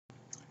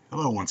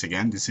Hello once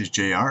again, this is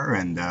JR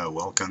and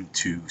welcome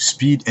to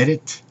Speed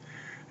Edit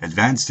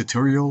Advanced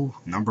Tutorial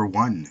number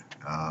 1.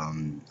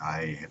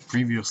 I have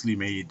previously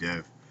made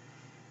a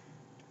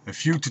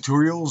few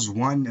tutorials,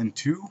 1 and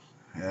 2,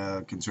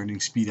 concerning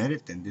Speed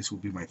Edit, and this will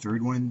be my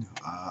third one,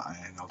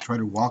 and I'll try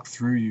to walk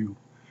through you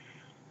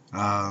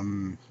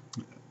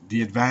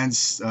the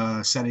advanced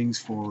settings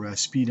for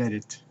Speed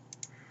Edit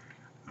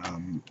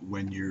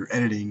when you're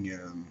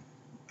editing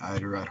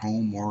either at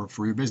home or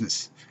for your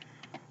business.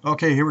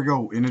 Okay, here we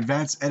go. In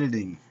advanced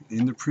editing,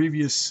 in the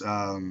previous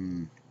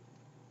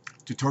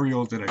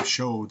tutorial that I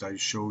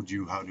showed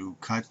you how to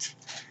cut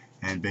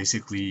and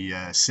basically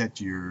set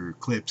your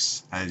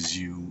clips as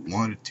you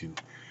wanted to.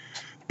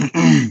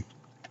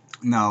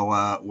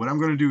 Now, what I'm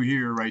going to do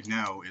here right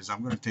now is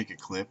I'm going to take a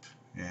clip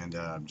and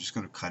I'm just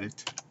going to cut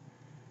it.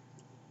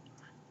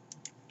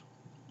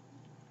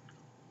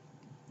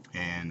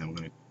 And I'm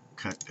going to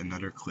cut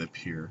another clip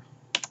here.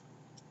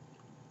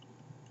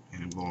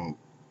 And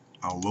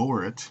I'll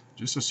lower it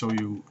just to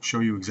show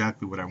you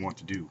exactly what I want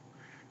to do.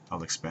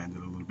 I'll expand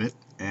it a little bit.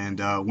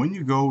 And when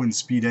you go in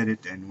Speed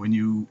Edit and when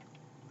you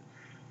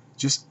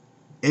just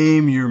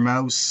aim your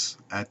mouse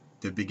at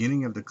the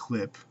beginning of the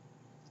clip,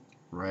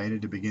 right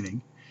at the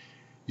beginning,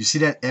 you see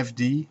that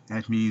FD?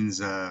 That means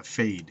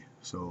fade.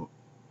 So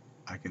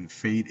I can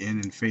fade in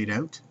and fade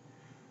out.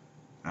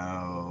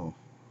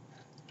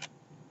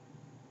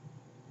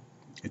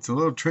 It's a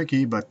little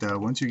tricky, but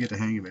once you get the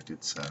hang of it,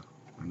 it's a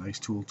nice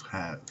tool to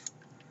have.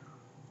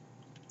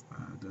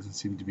 It doesn't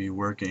seem to be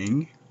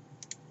working.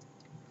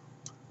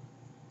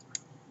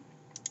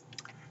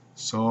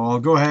 So I'll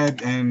go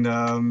ahead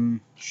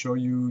and show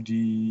you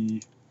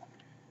the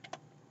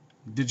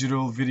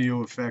digital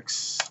video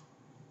effects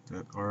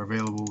that are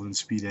available in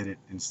Speed Edit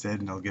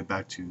instead, and I'll get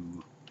back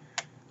to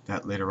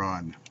that later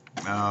on.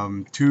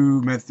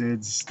 Two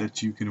methods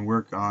that you can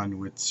work on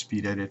with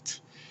Speed Edit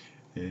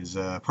is,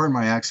 pardon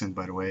my accent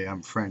by the way,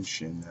 I'm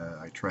French and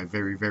I try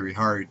very, very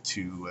hard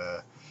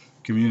to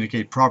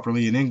communicate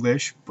properly in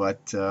English,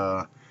 but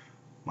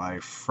my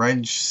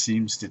French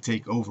seems to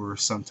take over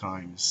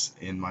sometimes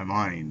in my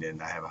mind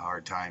and I have a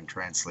hard time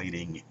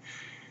translating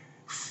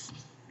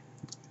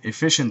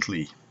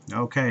efficiently.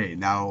 Okay,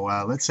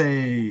 now let's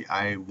say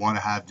I want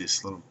to have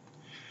this little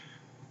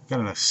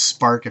kind of a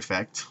spark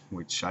effect,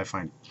 which I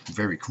find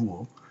very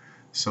cool.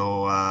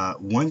 So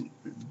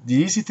the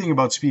easy thing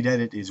about Speed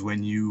Edit is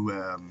when you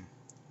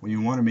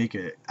want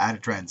to add a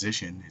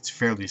transition, it's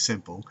fairly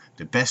simple.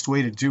 The best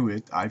way to do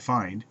it, I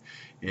find,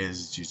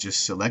 is you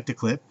just select the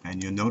clip,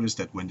 and you'll notice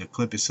that when the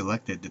clip is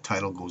selected, the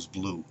title goes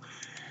blue.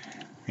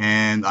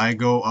 And I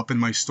go up in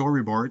my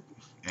storyboard,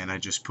 and I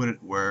just put it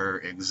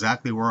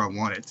exactly where I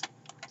want it.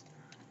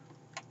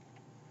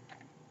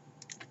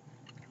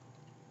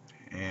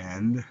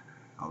 And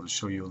I'll just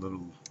show you a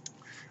little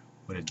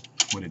what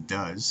it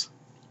does.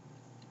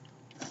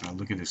 Now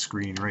look at the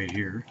screen right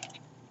here.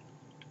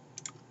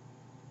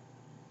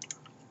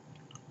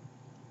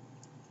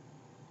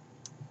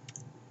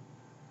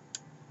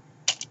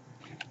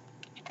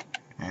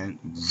 And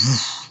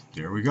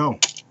there we go.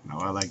 Now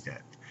I like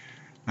that.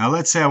 Now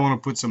let's say I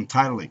want to put some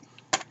titling.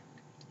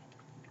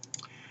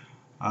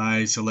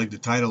 I select the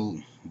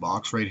title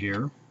box right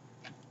here.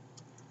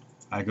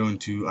 I go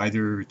into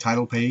either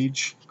title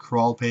page,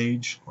 crawl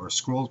page, or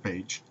scroll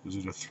page. Those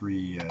are the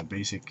three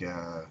basic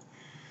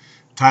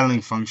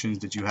titling functions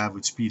that you have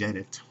with Speed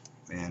Edit.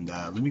 And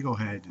let me go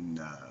ahead and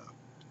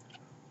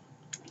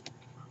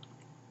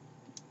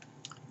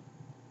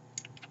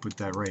put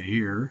that right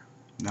here.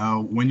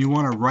 Now when you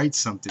want to write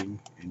something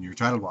in your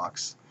title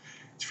box,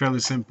 it's fairly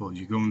simple.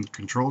 You go in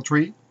Control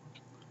Tree,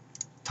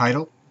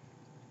 Title,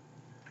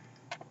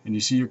 and you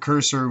see your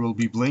cursor will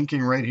be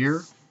blinking right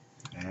here,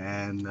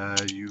 and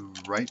you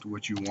write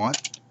what you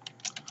want.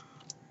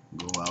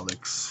 Go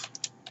Alex,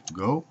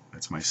 go.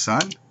 That's my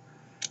son.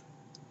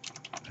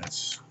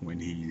 That's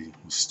when he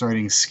was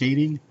starting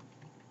skating,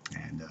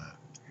 and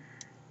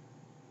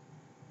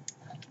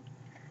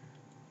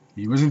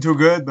he wasn't too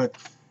good, but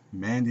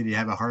man did he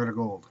have a heart of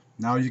gold.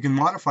 Now you can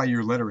modify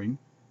your lettering.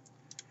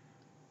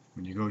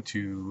 When you go to,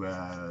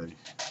 you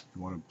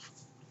want to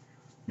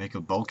make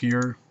it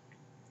bulkier,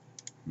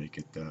 make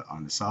it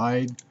on the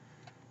side,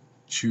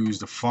 choose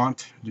the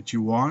font that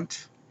you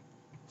want.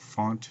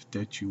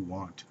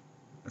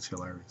 That's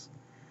hilarious.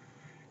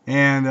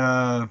 And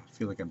I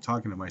feel like I'm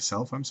talking to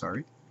myself, I'm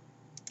sorry.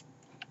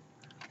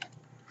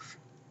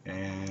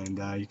 And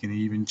you can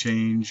even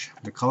change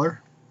the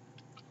color.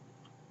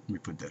 Let me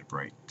put that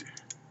bright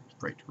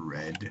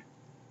red.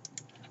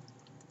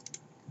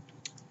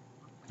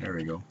 There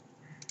we go.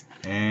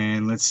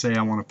 And let's say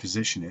I want to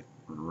position it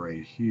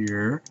right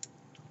here.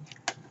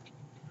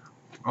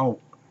 Oh,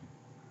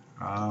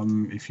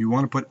 if you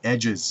want to put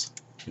edges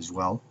as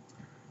well,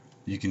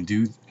 you can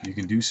do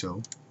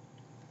so.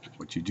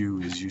 What you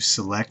do is you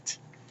select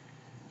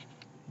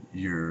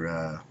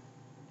your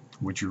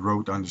what you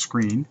wrote on the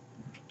screen,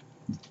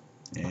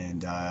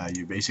 and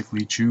you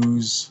basically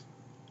choose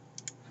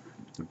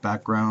the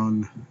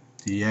background,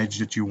 the edge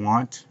that you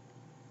want.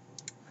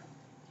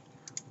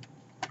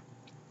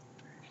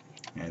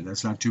 and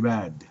that's not too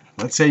bad.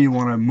 Let's say you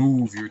want to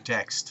move your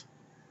text.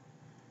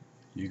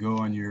 You go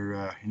on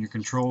your in your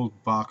control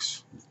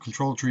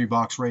tree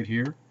box right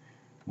here,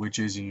 which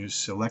is in your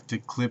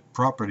selected clip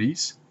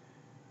properties,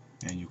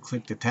 and you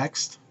click the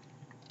text.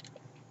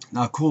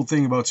 Now, cool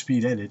thing about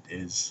Speed Edit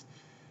is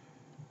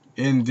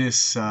in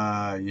this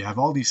you have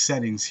all these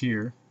settings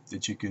here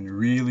that you can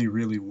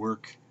really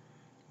work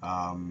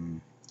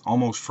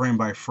almost frame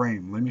by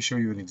frame. Let me show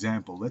you an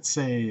example. Let's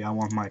say I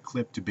want my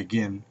clip to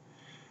begin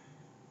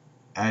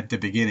at the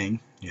beginning.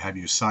 You have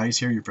your size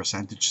here, your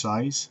percentage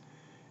size,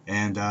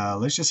 and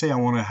let's just say I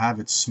want to have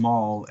it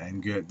small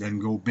and then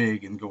go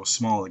big and go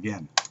small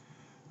again.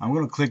 I'm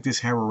going to click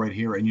this arrow right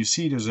here, and you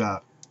see there's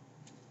a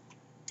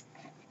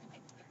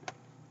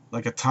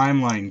like a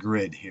timeline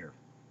grid here.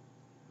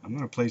 I'm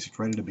going to place it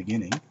right at the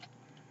beginning.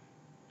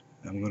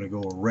 I'm going to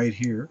go right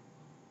here.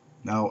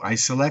 Now I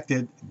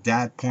selected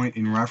that point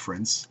in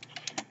reference,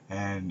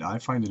 and I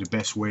find that the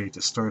best way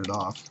to start it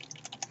off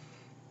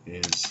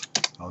is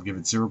I'll give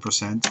it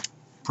 0%,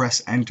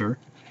 press enter,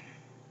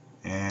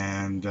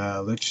 and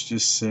let's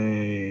just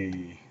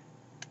say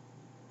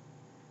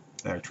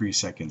there, 3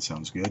 seconds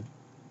sounds good.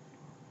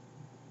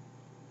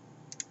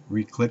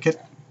 Re-click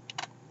it,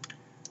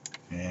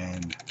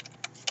 and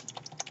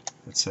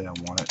let's say I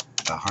want it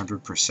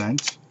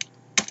 100%.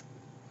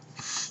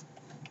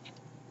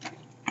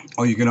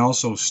 Oh, you can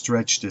also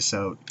stretch this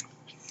out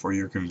for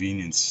your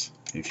convenience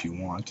if you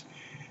want.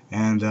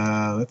 And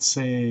let's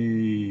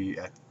say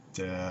at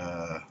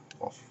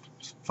well,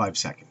 5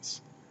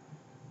 seconds.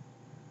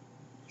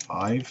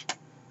 5.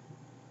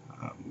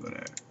 I'm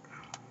gonna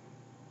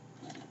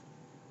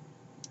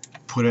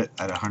put it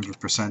at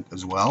 100%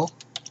 as well.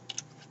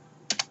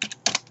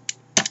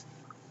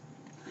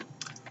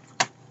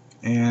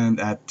 And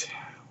at,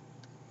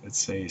 let's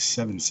say,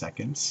 7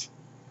 seconds.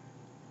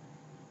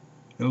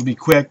 It'll be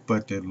quick,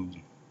 but it'll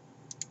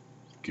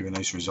give a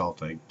nice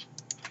result, I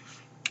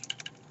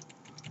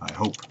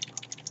hope.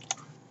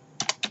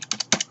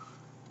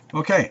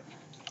 Okay,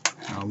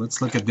 now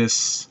let's look at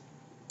this.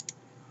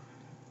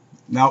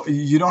 Now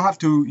you don't have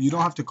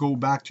to go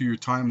back to your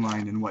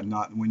timeline and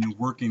whatnot when you're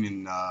working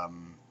in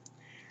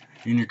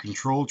your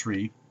control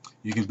tree.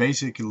 You can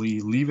basically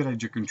leave it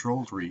at your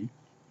control tree.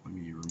 Let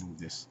me remove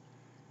this.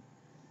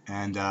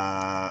 And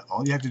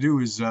all you have to do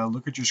is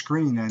look at your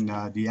screen,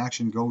 and the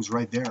action goes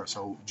right there.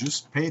 So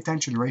just pay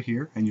attention right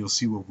here, and you'll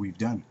see what we've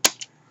done.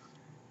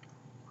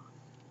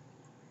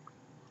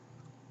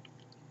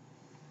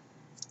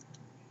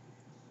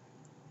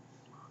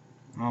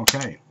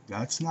 Okay,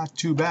 that's not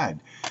too bad.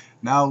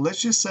 Now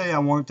let's just say I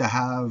want to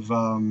have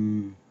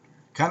kind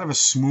of a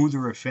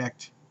smoother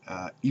effect,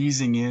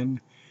 easing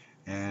in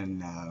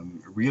and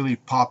really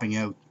popping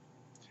out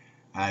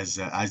as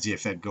the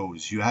effect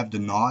goes. You have the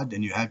nod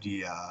and you have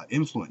the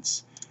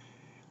influence.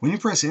 When you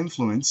press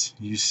influence,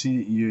 you see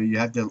you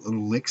have that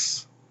little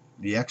X,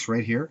 the X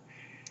right here.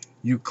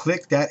 You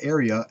click that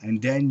area,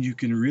 and then you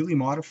can really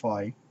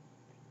modify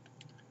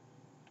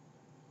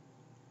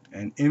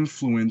and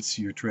influence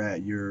your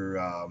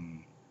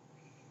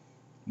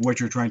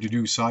what you're trying to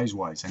do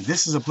size-wise. And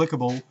this is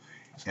applicable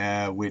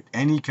with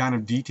any kind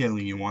of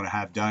detailing you want to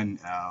have done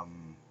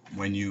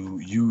when you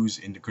use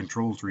in the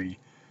control tree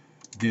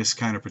this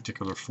kind of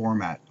particular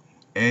format.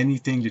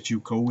 Anything that you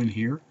go in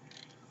here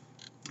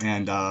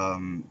and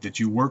that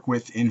you work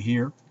with in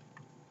here,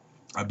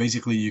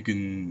 basically you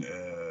can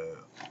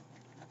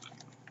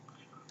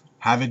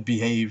have it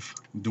behave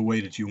the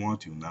way that you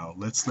want to. Now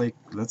let's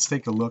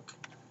take a look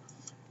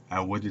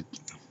at what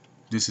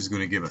this is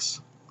going to give us.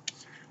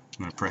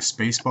 I'm going to press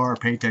spacebar.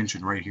 Pay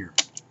attention right here.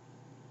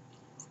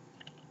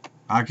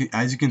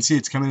 As you can see,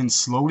 it's coming in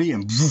slowly,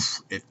 and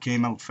woof, it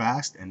came out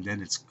fast, and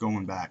then it's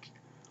going back.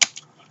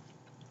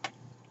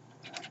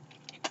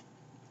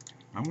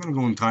 I'm going to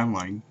go in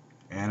timeline,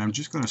 and I'm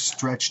just going to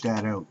stretch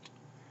that out.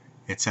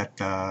 It's at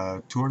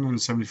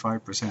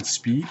 275%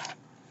 speed.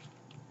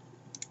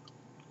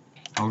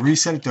 I'll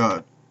reset it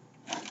to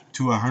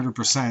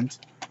 100%,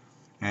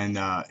 and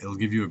it'll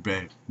give you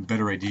a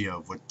better idea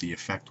of what the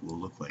effect will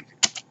look like.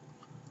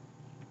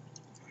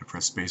 I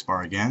press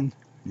spacebar again.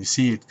 You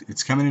see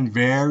it's coming in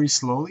very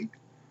slowly,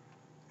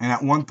 and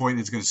at one point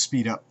it's going to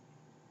speed up.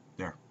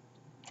 There.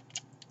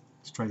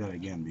 Let's try that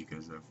again,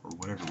 because for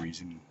whatever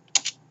reason.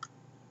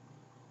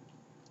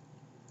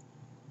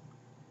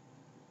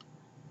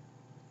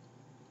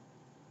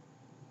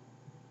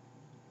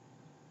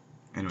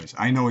 Anyways,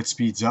 I know it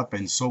speeds up,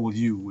 and so will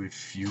you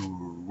if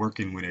you're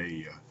working with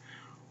a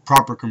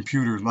proper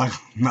computer,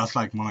 not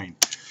like mine.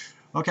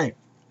 Okay,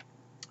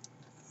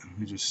 let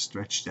me just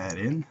stretch that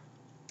in.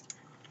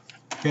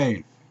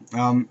 Okay.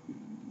 Oh,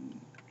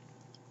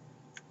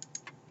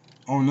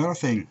 another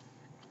thing,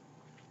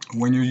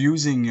 when you're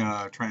using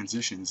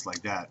transitions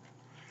like that,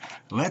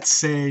 let's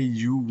say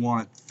you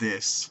want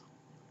this.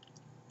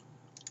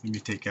 Let me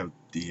take out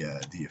the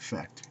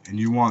effect, and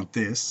you want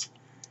this.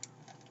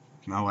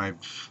 Now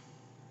I've